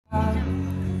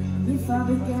If I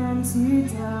began to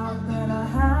doubt that I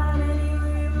had any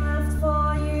room left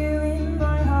for you in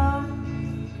my heart,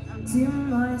 to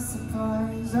my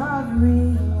surprise I've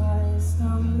realized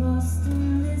I'm lost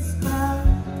in this crowd.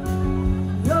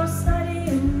 You're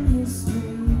studying history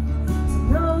to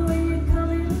know where you're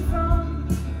coming from.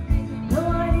 No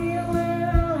idea where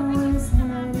I was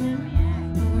heading,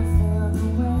 and I feel the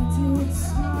weight it's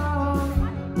strong.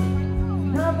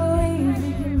 And I believe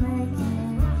we can make it.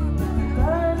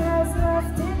 Burn has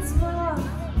left its mark.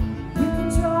 You can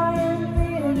try and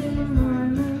live in the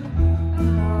moment,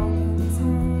 and I'll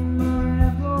contain my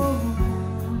rebel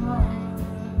heart.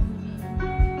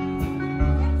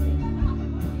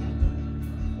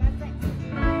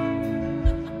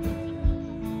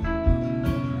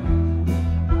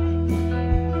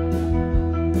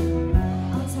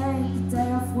 I'll take the day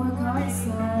off work, I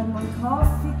said. My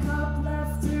coffee cup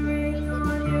left a ring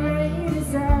on your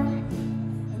razor,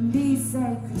 and these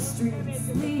sacred streets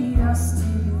lead us to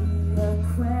the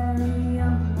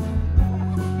aquarium.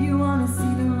 You wanna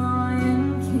see the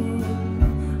Lion King,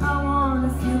 I wanna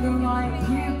feel the light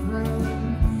you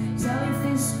bring.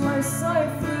 Jellyfish glow so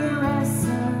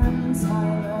fluorescent, I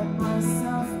let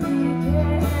myself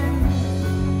begin.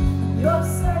 You're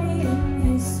studying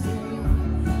history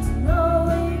to know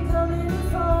where you're coming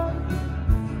from.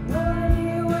 No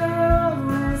idea where I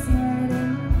was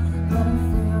heading, but I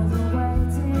feel the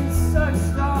weight is so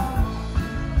strong.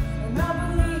 And I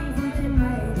believe we can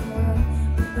make it.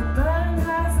 If the burn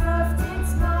has left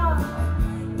its mark,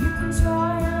 you can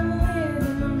try and live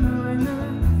in the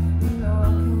moment, and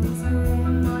I'll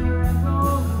contain my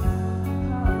rebel heart.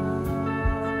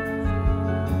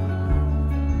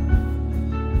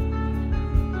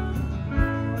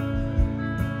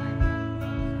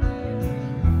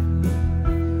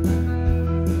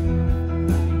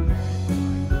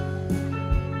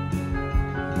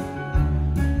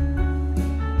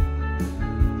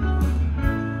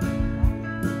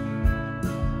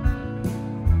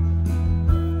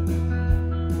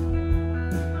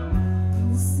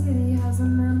 The city has a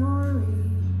memory,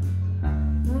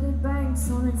 but it banks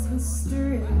on its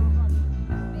history.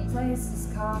 Places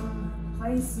come,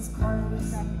 places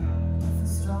close. If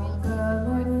it's stronger,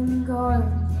 letting go.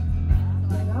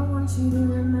 But I want you to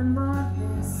remember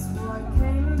this. What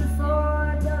came before